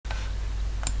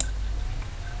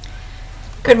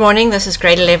Good morning, this is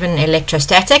grade 11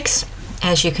 electrostatics.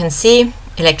 As you can see,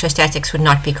 electrostatics would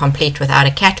not be complete without a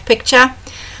cat picture.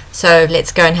 So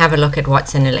let's go and have a look at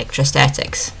what's in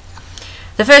electrostatics.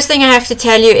 The first thing I have to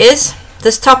tell you is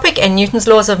this topic and Newton's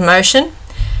laws of motion.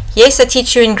 Yes, I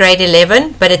teach you in grade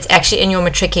 11, but it's actually in your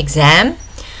matric exam.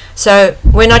 So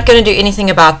we're not going to do anything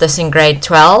about this in grade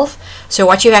 12. So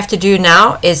what you have to do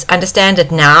now is understand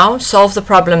it now, solve the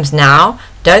problems now,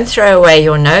 don't throw away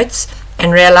your notes,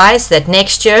 and realize that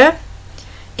next year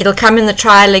it'll come in the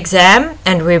trial exam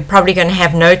and we're probably going to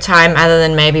have no time other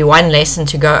than maybe one lesson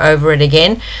to go over it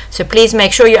again. So please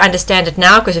make sure you understand it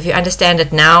now, because if you understand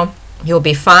it now, you'll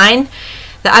be fine.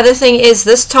 The other thing is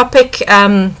this topic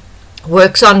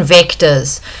works on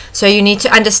vectors. So you need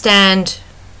to understand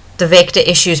the vector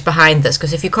issues behind this,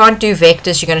 because if you can't do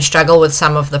vectors, you're going to struggle with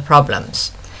some of the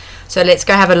problems. So let's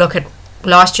go have a look at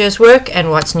last year's work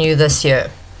and what's new this year.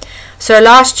 So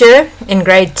last year in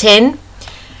grade 10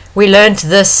 we learned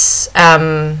this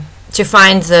to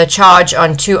find the charge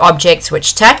on two objects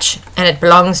which touch, and it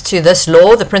belongs to this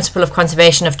law, the principle of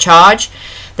conservation of charge.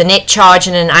 The net charge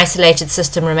in an isolated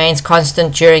system remains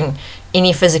constant during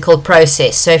any physical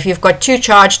process. So if you've got two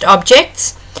charged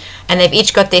objects and they've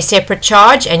each got their separate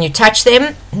charge and you touch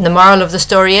them, the moral of the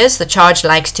story is the charge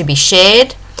likes to be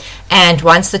shared, and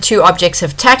once the two objects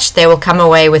have touched, they will come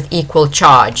away with equal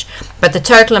charge, but the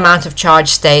total amount of charge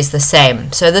stays the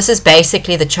same. So this is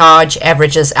basically the charge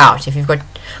averages out. If you've got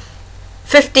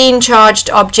 15 charged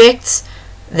objects,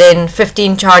 then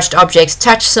 15 charged objects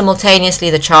touch simultaneously,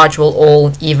 the charge will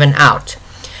all even out.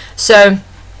 So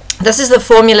this is the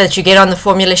formula that you get on the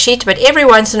formula sheet, but every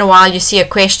once in a while you see a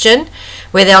question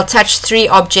where they'll touch three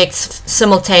objects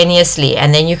simultaneously,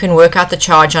 and then you can work out the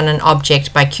charge on an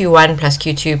object by Q1 plus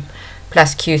Q2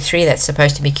 plus Q3, that's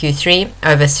supposed to be Q3,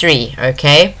 over 3,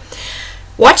 okay?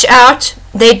 Watch out,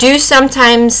 they do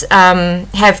sometimes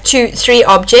have three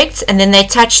objects, and then they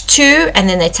touch two, and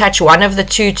then they touch one of the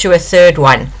two to a third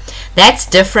one. That's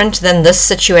different than this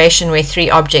situation where three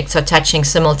objects are touching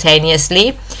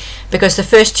simultaneously, because the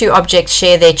first two objects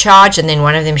share their charge and then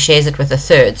one of them shares it with a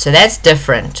third. So that's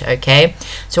different, okay?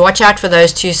 So watch out for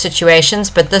those two situations,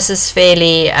 but this is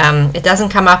fairly, it doesn't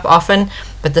come up often,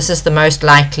 but this is the most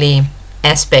likely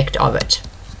aspect of it.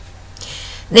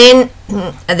 Then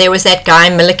there was that guy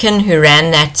Millikan who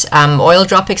ran that oil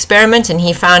drop experiment, and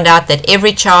he found out that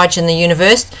every charge in the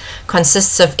universe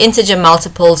consists of integer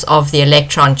multiples of the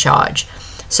electron charge.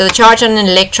 So the charge on an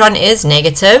electron is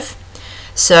negative.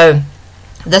 So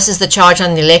this is the charge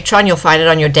on the electron, you'll find it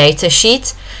on your data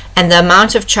sheet, and the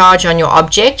amount of charge on your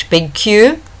object, big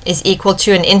Q, is equal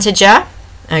to an integer,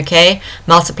 okay,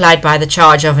 multiplied by the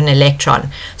charge of an electron.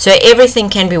 So everything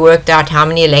can be worked out how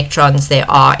many electrons there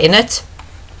are in it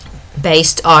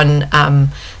based on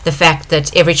the fact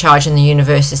that every charge in the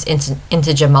universe is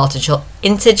integer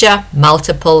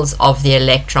multiples of the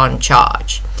electron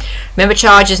charge. Remember,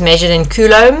 charge is measured in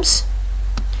coulombs.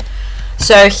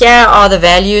 So here are the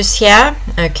values here,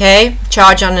 okay?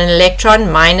 Charge on an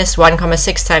electron, minus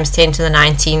 1,6 times 10 to the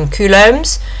 19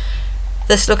 coulombs.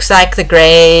 This looks like the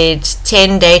grade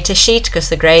 10 data sheet, because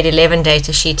the grade 11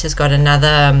 data sheet has got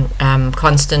another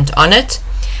constant on it.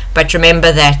 But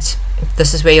remember that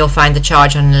this is where you'll find the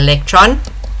charge on an electron.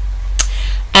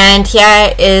 And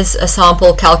here is a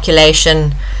sample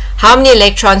calculation. How many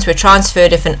electrons were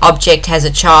transferred if an object has a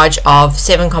charge of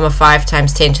 7,5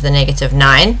 times 10 to the negative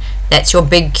 9? That's your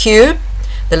big Q.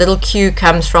 The little q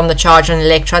comes from the charge on an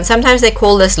electron. Sometimes they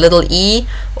call this little e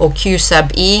or q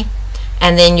sub e,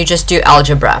 and then you just do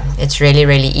algebra. It's really,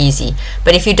 really easy.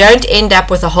 But if you don't end up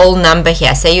with a whole number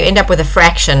here, say you end up with a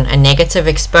fraction, a negative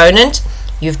exponent,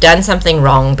 you've done something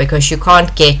wrong, because you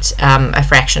can't get a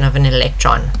fraction of an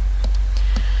electron.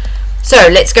 So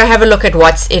let's go have a look at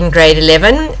what's in grade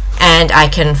 11, and I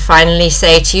can finally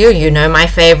say to you, you know my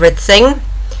favorite thing,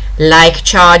 like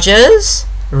charges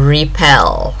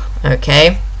repel,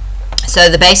 okay? So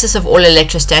the basis of all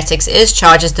electrostatics is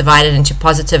charges divided into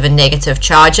positive and negative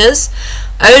charges.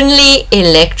 Only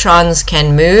electrons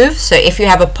can move. So if you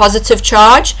have a positive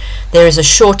charge, there is a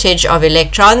shortage of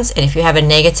electrons, and if you have a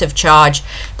negative charge,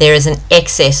 there is an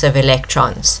excess of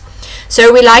electrons.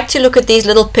 So we like to look at these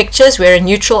little pictures where a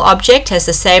neutral object has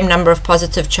the same number of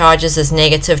positive charges as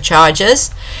negative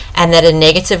charges, and that a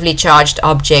negatively charged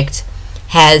object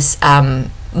has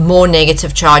more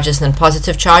negative charges than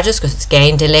positive charges because it's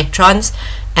gained electrons,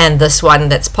 and this one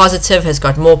that's positive has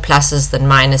got more pluses than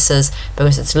minuses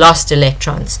because it's lost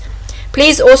electrons.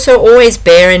 Please also always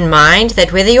bear in mind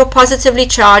that whether you're positively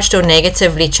charged or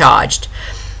negatively charged,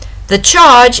 The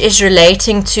charge is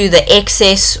relating to the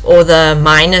excess or the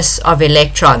minus of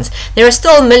electrons. There are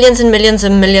still millions and millions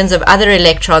and millions of other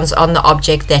electrons on the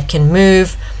object that can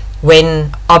move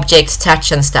when objects touch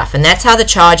and stuff, and that's how the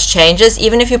charge changes.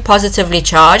 Even if you're positively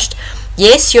charged,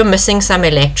 yes, you're missing some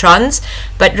electrons,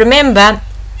 but remember,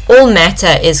 all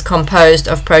matter is composed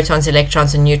of protons,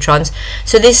 electrons, and neutrons,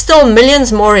 so there's still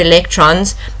millions more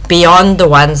electrons beyond the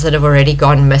ones that have already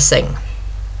gone missing.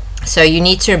 So you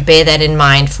need to bear that in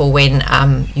mind for when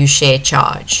you share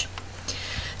charge.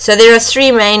 So there are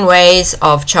three main ways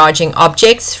of charging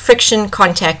objects: friction,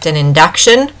 contact, and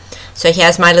induction. So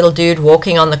here's my little dude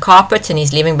walking on the carpet, and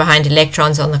he's leaving behind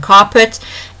electrons on the carpet,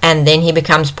 and then he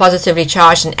becomes positively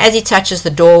charged, and as he touches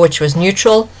the door, which was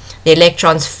neutral, the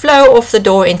electrons flow off the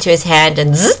door into his hand,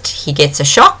 and zzzt, he gets a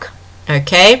shock.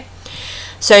 Okay,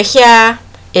 so here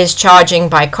is charging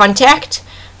by contact.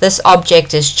 This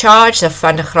object is charged, a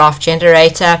Van de Graaff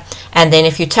generator, and then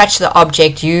if you touch the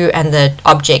object, you and the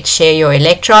object share your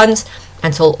electrons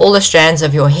until all the strands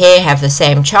of your hair have the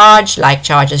same charge, like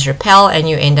charges repel, and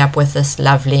you end up with this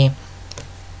lovely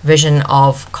vision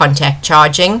of contact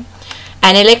charging.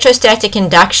 And electrostatic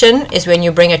induction is when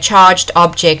you bring a charged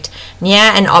object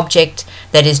near an object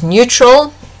that is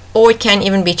neutral, or it can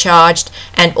even be charged,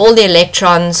 and all the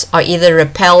electrons are either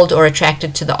repelled or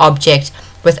attracted to the object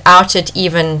without it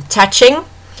even touching.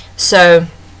 So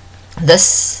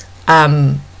this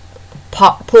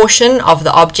portion of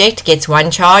the object gets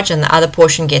one charge and the other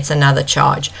portion gets another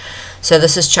charge. So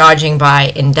this is charging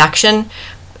by induction.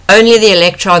 Only the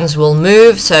electrons will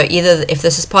move, so either if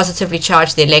this is positively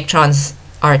charged, the electrons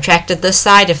are attracted this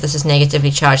side. If this is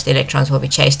negatively charged, the electrons will be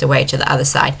chased away to the other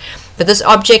side. But this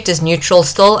object is neutral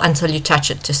still until you touch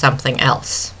it to something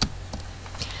else.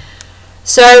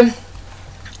 So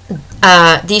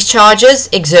these charges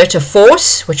exert a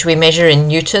force, which we measure in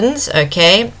newtons,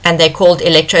 okay, and they're called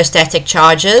electrostatic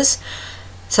charges,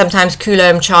 sometimes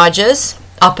Coulomb charges.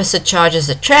 Opposite charges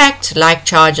attract, like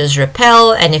charges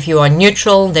repel, and if you are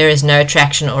neutral, there is no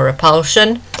attraction or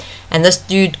repulsion. And this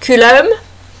dude Coulomb,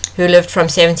 who lived from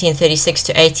 1736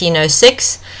 to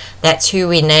 1806, that's who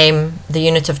we name the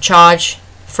unit of charge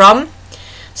from.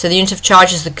 So the unit of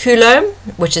charge is the Coulomb,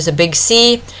 which is a big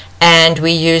C, and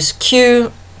we use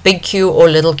Q, big Q, or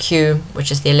little q,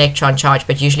 which is the electron charge,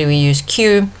 but usually we use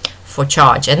Q for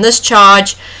charge. And this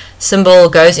charge symbol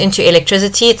goes into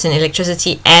electricity. It's in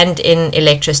electricity and in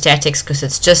electrostatics, because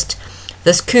it's just,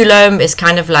 this Coulomb is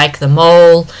kind of like the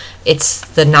mole. It's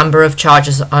the number of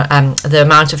charges, the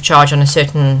amount of charge on a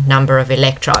certain number of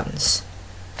electrons.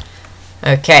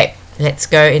 Okay, let's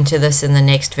go into this in the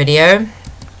next video.